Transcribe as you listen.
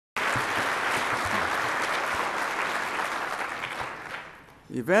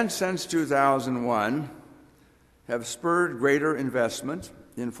Events since 2001 have spurred greater investment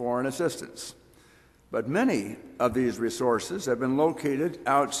in foreign assistance, but many of these resources have been located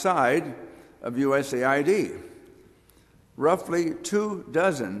outside of USAID. Roughly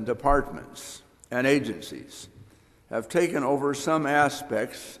 24 departments and agencies have taken over some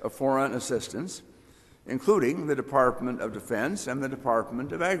aspects of foreign assistance, including the Department of Defense and the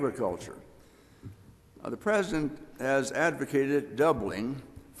Department of Agriculture. The President has advocated doubling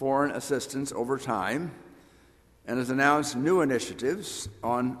foreign assistance over time and has announced new initiatives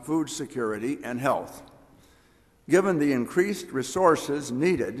on food security and health. Given the increased resources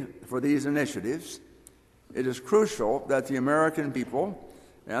needed for these initiatives, it is crucial that the American people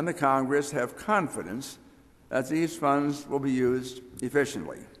and the Congress have confidence that these funds will be used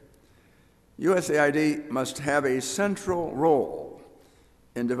efficiently. USAID must have a central role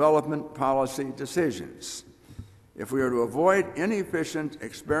in development policy decisions. If we are to avoid inefficient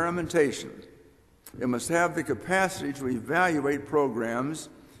experimentation, it must have the capacity to evaluate programs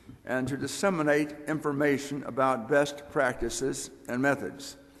and to disseminate information about best practices and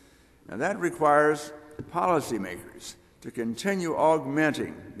methods. And that requires policymakers to continue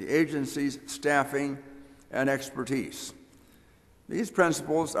augmenting the agency's staffing and expertise. These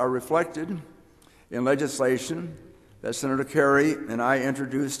principles are reflected in legislation that Senator Kerry and I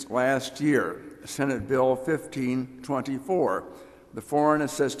introduced last year, Senate Bill 1524, the Foreign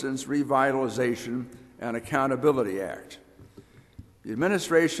Assistance Revitalization and Accountability Act. The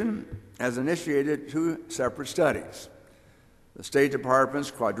administration has initiated 2 separate studies: the State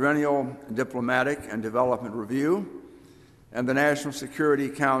Department's Quadrennial Diplomatic and Development Review and the National Security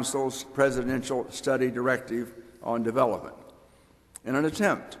Council's Presidential Study Directive on Development, in an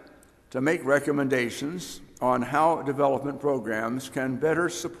attempt to make recommendations on how development programs can better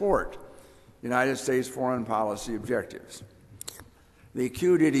support United States foreign policy objectives. The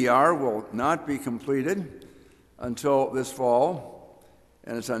QDDR will not be completed until this fall,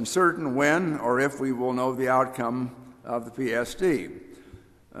 and it's uncertain when or if we will know the outcome of the PSD.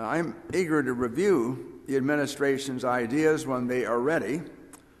 I'm eager to review the administration's ideas when they are ready,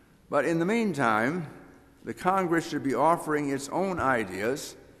 but in the meantime, the Congress should be offering its own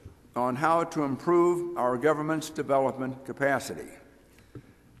ideas on how to improve our government's development capacity.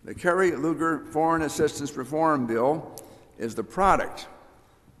 The Kerry-Lugar Foreign Assistance Reform Bill is the product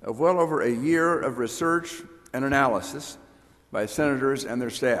of well over a year of research and analysis by senators and their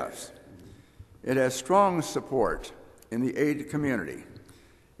staffs. It has strong support in the aid community.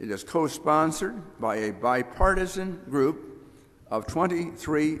 It is co-sponsored by a bipartisan group of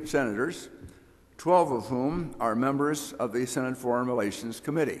 23 senators, 12 of whom are members of the Senate Foreign Relations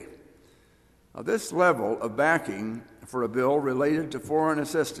Committee. Now, this level of backing for a bill related to foreign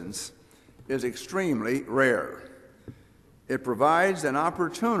assistance is extremely rare. It provides an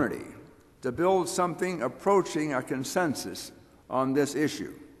opportunity to build something approaching a consensus on this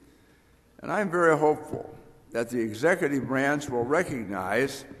issue. And I'm very hopeful that the executive branch will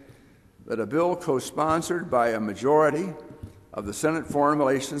recognize that a bill co-sponsored by a majority of the Senate Foreign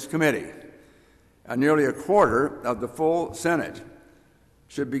Relations Committee and nearly a quarter of the full Senate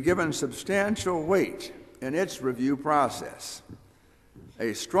should be given substantial weight in its review process.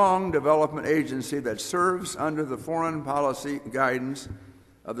 A strong development agency that serves under the foreign policy guidance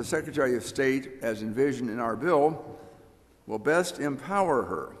of the Secretary of State, as envisioned in our bill, will best empower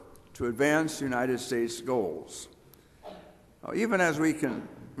her to advance the United States goals. Now, even as we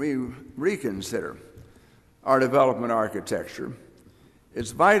reconsider our development architecture,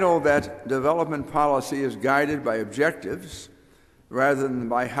 it's vital that development policy is guided by objectives rather than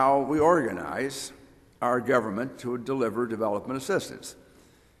by how we organize our government to deliver development assistance.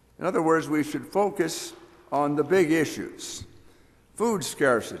 In other words, we should focus on the big issues: food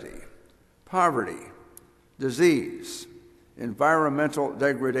scarcity, poverty, disease, environmental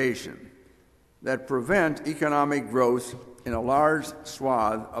degradation that prevent economic growth in a large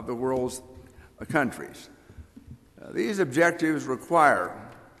swath of the world's countries. These objectives require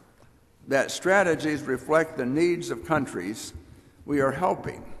that strategies reflect the needs of countries we are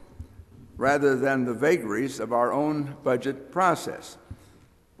helping, rather than the vagaries of our own budget process,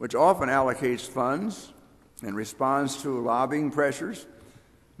 which often allocates funds in response to lobbying pressures,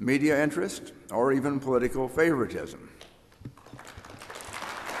 media interest, or even political favoritism.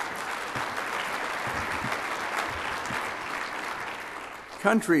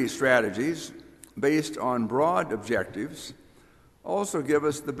 Country strategies based on broad objectives also give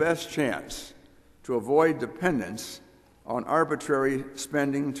us the best chance to avoid dependence on arbitrary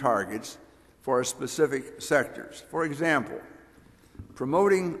spending targets for specific sectors. For example,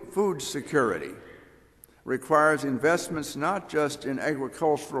 promoting food security requires investments not just in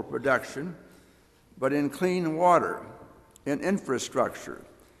agricultural production, but in clean water, in infrastructure,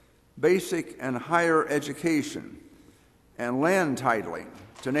 basic and higher education, and land titling,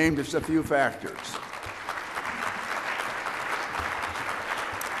 to name just a few factors.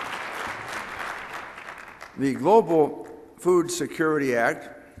 The Global Food Security Act,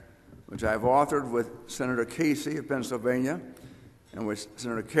 which I've authored with Senator Casey of Pennsylvania and which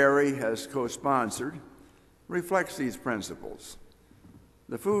Senator Kerry has co-sponsored, reflects these principles.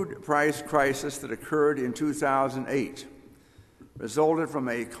 The food price crisis that occurred in 2008 resulted from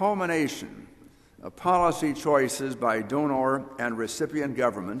a culmination of policy choices by donor and recipient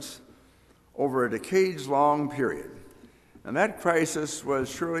governments over a decades-long period. And that crisis was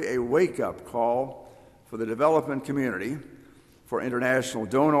surely a wake-up call for the development community, for international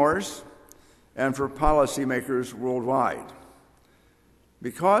donors, and for policymakers worldwide.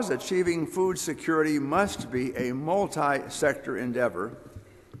 Because achieving food security must be a multi-sector endeavor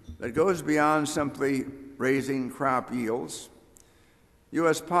that goes beyond simply raising crop yields,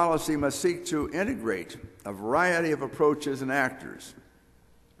 U.S. policy must seek to integrate a variety of approaches and actors.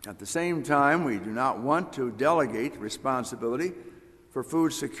 At the same time, we do not want to delegate responsibility for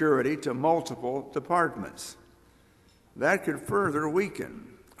food security to multiple departments. That could further weaken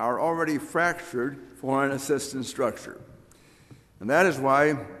our already fractured foreign assistance structure. And that is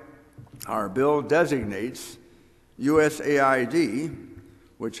why our bill designates USAID,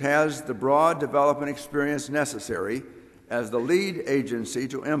 which has the broad development experience necessary, as the lead agency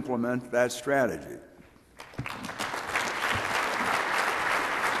to implement that strategy.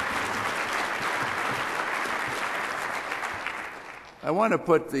 I want to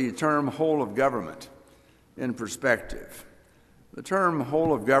put the term whole of government in perspective. The term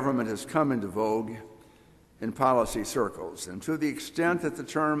whole of government has come into vogue in policy circles, and to the extent that the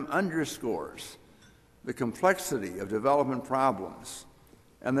term underscores the complexity of development problems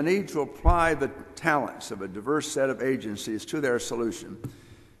and the need to apply the talents of a diverse set of agencies to their solution,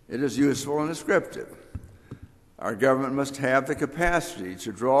 it is useful and descriptive. Our government must have the capacity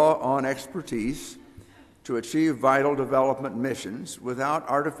to draw on expertise to achieve vital development missions without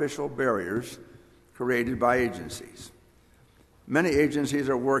artificial barriers created by agencies. Many agencies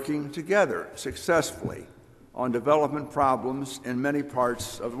are working together successfully on development problems in many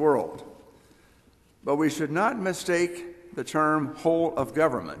parts of the world. But we should not mistake the term whole of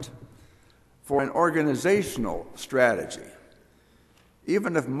government for an organizational strategy.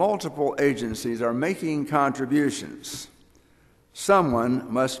 Even if multiple agencies are making contributions,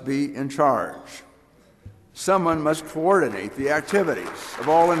 someone must be in charge. Someone must coordinate the activities of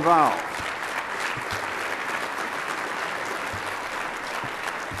all involved.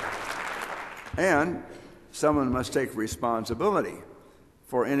 And someone must take responsibility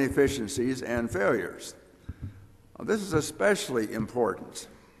for inefficiencies and failures. This is especially important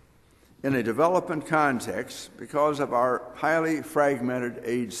in a development context because of our highly fragmented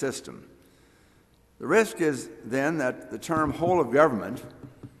aid system. The risk is then that the term whole of government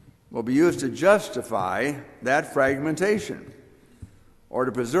will be used to justify that fragmentation or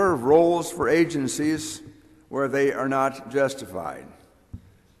to preserve roles for agencies where they are not justified.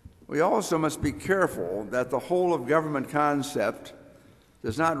 We also must be careful that the whole of government concept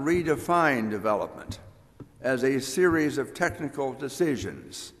does not redefine development as a series of technical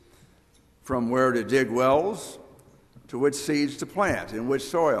decisions, from where to dig wells to which seeds to plant in which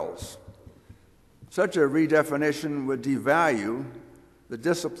soils. Such a redefinition would devalue the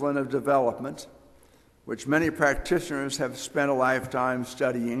discipline of development, which many practitioners have spent a lifetime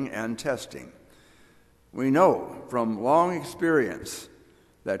studying and testing. We know from long experience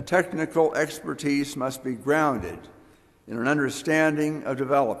that technical expertise must be grounded in an understanding of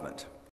development.